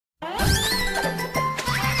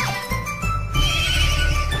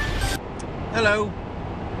Hello.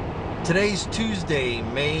 Today's Tuesday,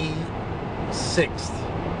 May 6th.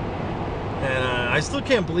 And I still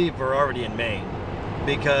can't believe we're already in May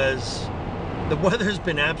because the weather's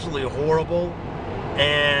been absolutely horrible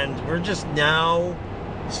and we're just now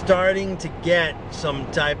starting to get some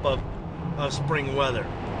type of spring weather,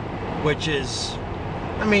 which is,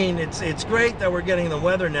 I mean, it's great that we're getting the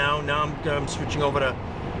weather now. Now I'm switching over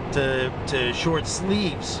to short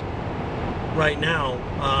sleeves right now.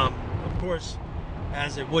 Of course,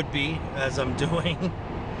 as it would be, as I'm doing,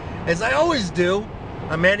 as I always do,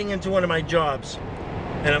 I'm heading into one of my jobs,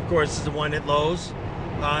 and of course, it's the one at Lowe's.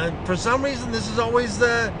 For some reason, this is always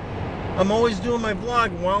I'm always doing my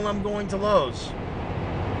vlog while I'm going to Lowe's,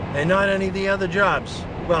 and not any of the other jobs.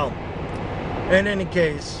 Well, in any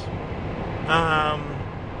case,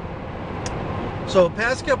 so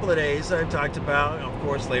past couple of days, I've talked about, of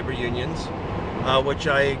course, labor unions, which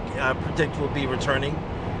I predict will be returning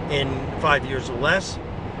in 5 years or less.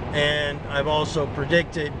 And I've also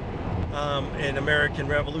predicted an American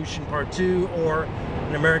Revolution Part 2 or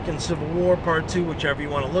an American Civil War Part 2, whichever you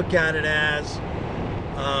want to look at it as,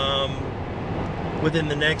 within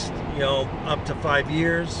the next, up to 5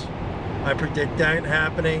 years. I predict that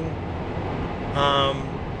happening.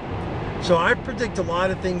 So I predict a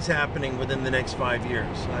lot of things happening within the next 5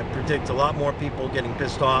 years. I predict a lot more people getting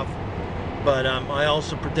pissed off, but I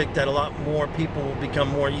also predict that a lot more people will become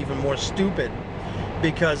even more stupid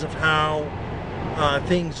because of how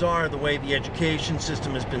things are, the way the education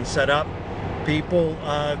system has been set up.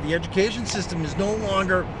 The education system is no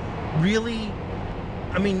longer really,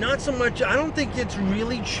 I mean, not so much, I don't think it's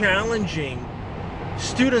really challenging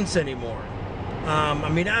students anymore. I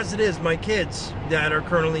mean, as it is, my kids that are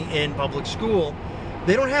currently in public school,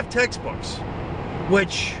 they don't have textbooks,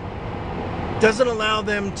 which doesn't allow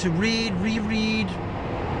them to read, reread,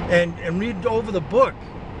 and read over the book.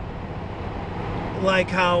 Like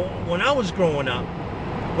how when I was growing up,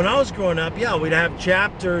 yeah, we'd have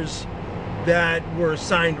chapters that were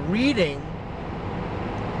assigned reading,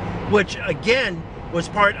 which again was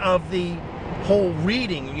part of the whole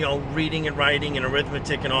reading, reading and writing and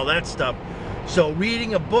arithmetic and all that stuff. So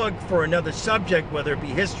reading a book for another subject, whether it be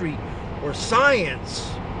history or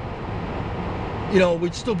science,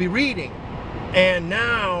 we'd still be reading. And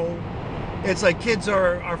now it's like kids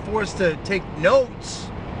are forced to take notes,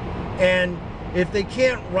 and if they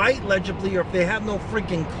can't write legibly or if they have no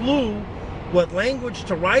freaking clue what language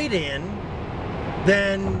to write in,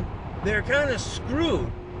 then they're kind of screwed.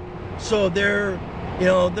 So in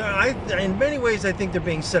many ways, I think they're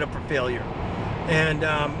being set up for failure. And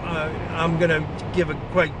I'm going to give a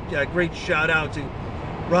great shout out to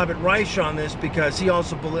Robert Reich on this, because he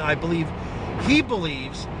also, I believe, he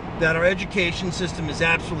believes that our education system is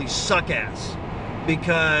absolutely suck-ass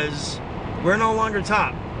because we're no longer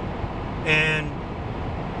top. And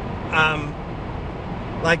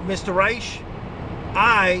like Mr. Reich,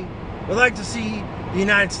 I would like to see the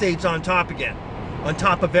United States on top again, on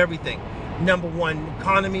top of everything. Number one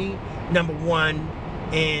economy, number one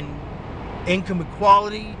in income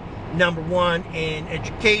equality, number one in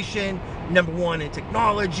education, number one in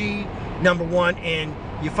technology, number one in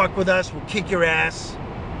you fuck with us, we'll kick your ass,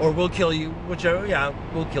 or we'll kill you, whichever, yeah,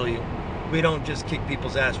 we'll kill you. We don't just kick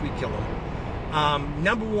people's ass, we kill them.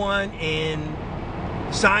 Number one in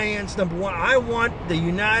science, number one. I want the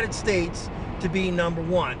United States to be number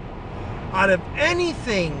one. Out of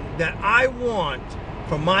anything that I want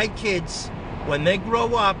for my kids when they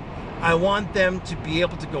grow up, I want them to be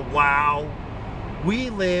able to go, wow, we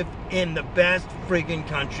live in the best friggin'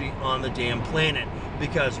 country on the damn planet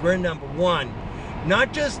because we're number one.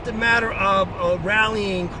 Not just a matter of a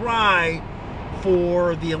rallying cry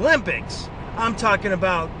for the Olympics. I'm talking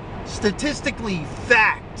about statistically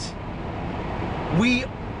fact. We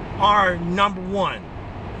are number one.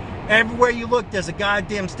 Everywhere you look, there's a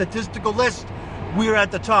goddamn statistical list. We're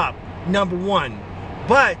at the top, number one.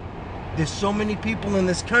 But there's so many people in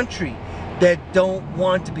this country that don't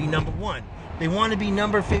want to be number one. They want to be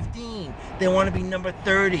number 15. They want to be number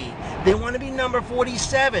 30. They want to be number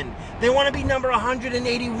 47. They want to be number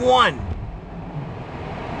 181.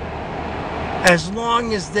 As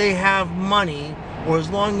long as they have money, or as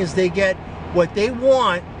long as they get what they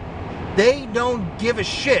want, they don't give a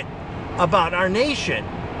shit about our nation.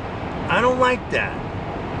 I don't like that.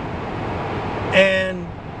 And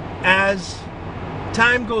as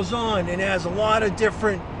time goes on, and as a lot of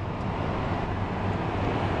different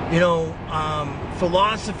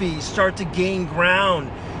philosophies start to gain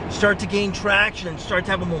ground, start to gain traction, and start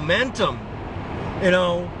to have a momentum,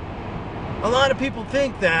 a lot of people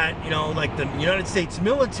think that, like the United States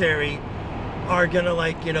military are gonna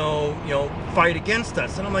fight against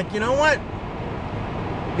us. And I'm like, you know what?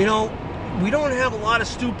 You know, we don't have a lot of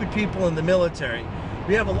stupid people in the military.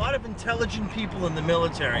 We have a lot of intelligent people in the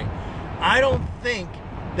military. I don't think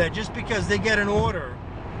that just because they get an order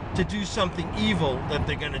to do something evil that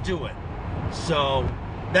they're going to do it. So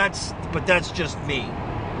that's just me.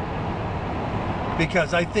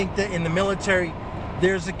 Because I think that in the military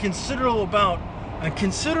there's a considerable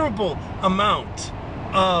amount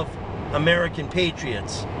of American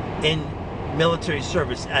patriots in military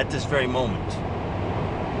service at this very moment.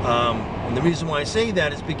 And the reason why I say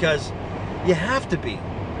that is because you have to be.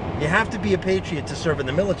 You have to be a patriot to serve in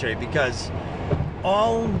the military, because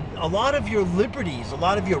a lot of your liberties, a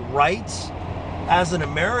lot of your rights as an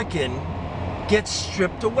American get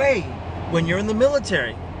stripped away when you're in the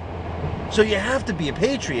military. So you have to be a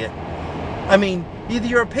patriot. I mean, either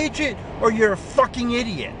you're a patriot or you're a fucking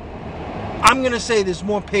idiot. I'm gonna say there's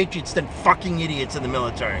more patriots than fucking idiots in the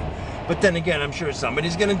military. But then again, I'm sure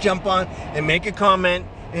somebody's gonna jump on and make a comment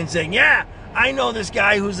and say, yeah, I know this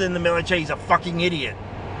guy who's in the military, he's a fucking idiot.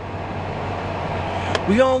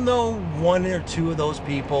 We all know one or two of those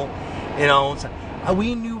people. You know,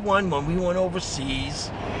 we knew one when we went overseas.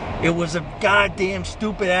 It was a goddamn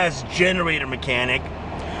stupid ass generator mechanic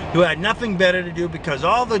who had nothing better to do because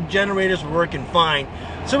all the generators were working fine.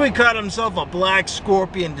 So he caught himself a black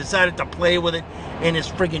Scorpion, decided to play with it in his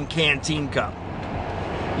friggin' canteen cup.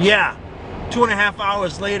 Yeah, 2.5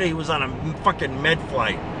 hours later he was on a fucking med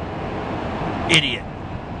flight. Idiot.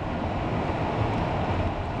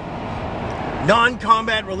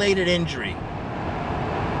 Non-combat related injury.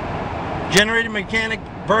 Generator mechanic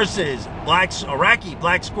versus Iraqi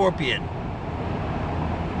Black Scorpion.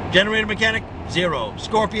 Generator mechanic, 0.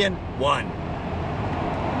 Scorpion, 1.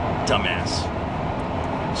 Dumbass.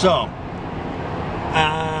 So,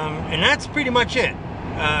 and that's pretty much it.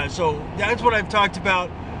 So that's what I've talked about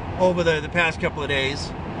over the past couple of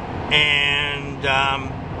days. And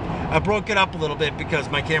I broke it up a little bit because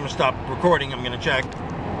my camera stopped recording. I'm going to check.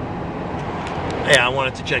 Yeah, I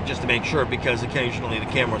wanted to check just to make sure, because occasionally the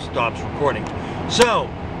camera stops recording. So,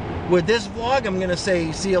 with this vlog, I'm going to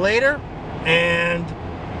say see you later, and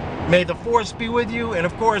may the force be with you, and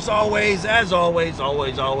of course, always, as always,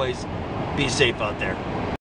 be safe out there.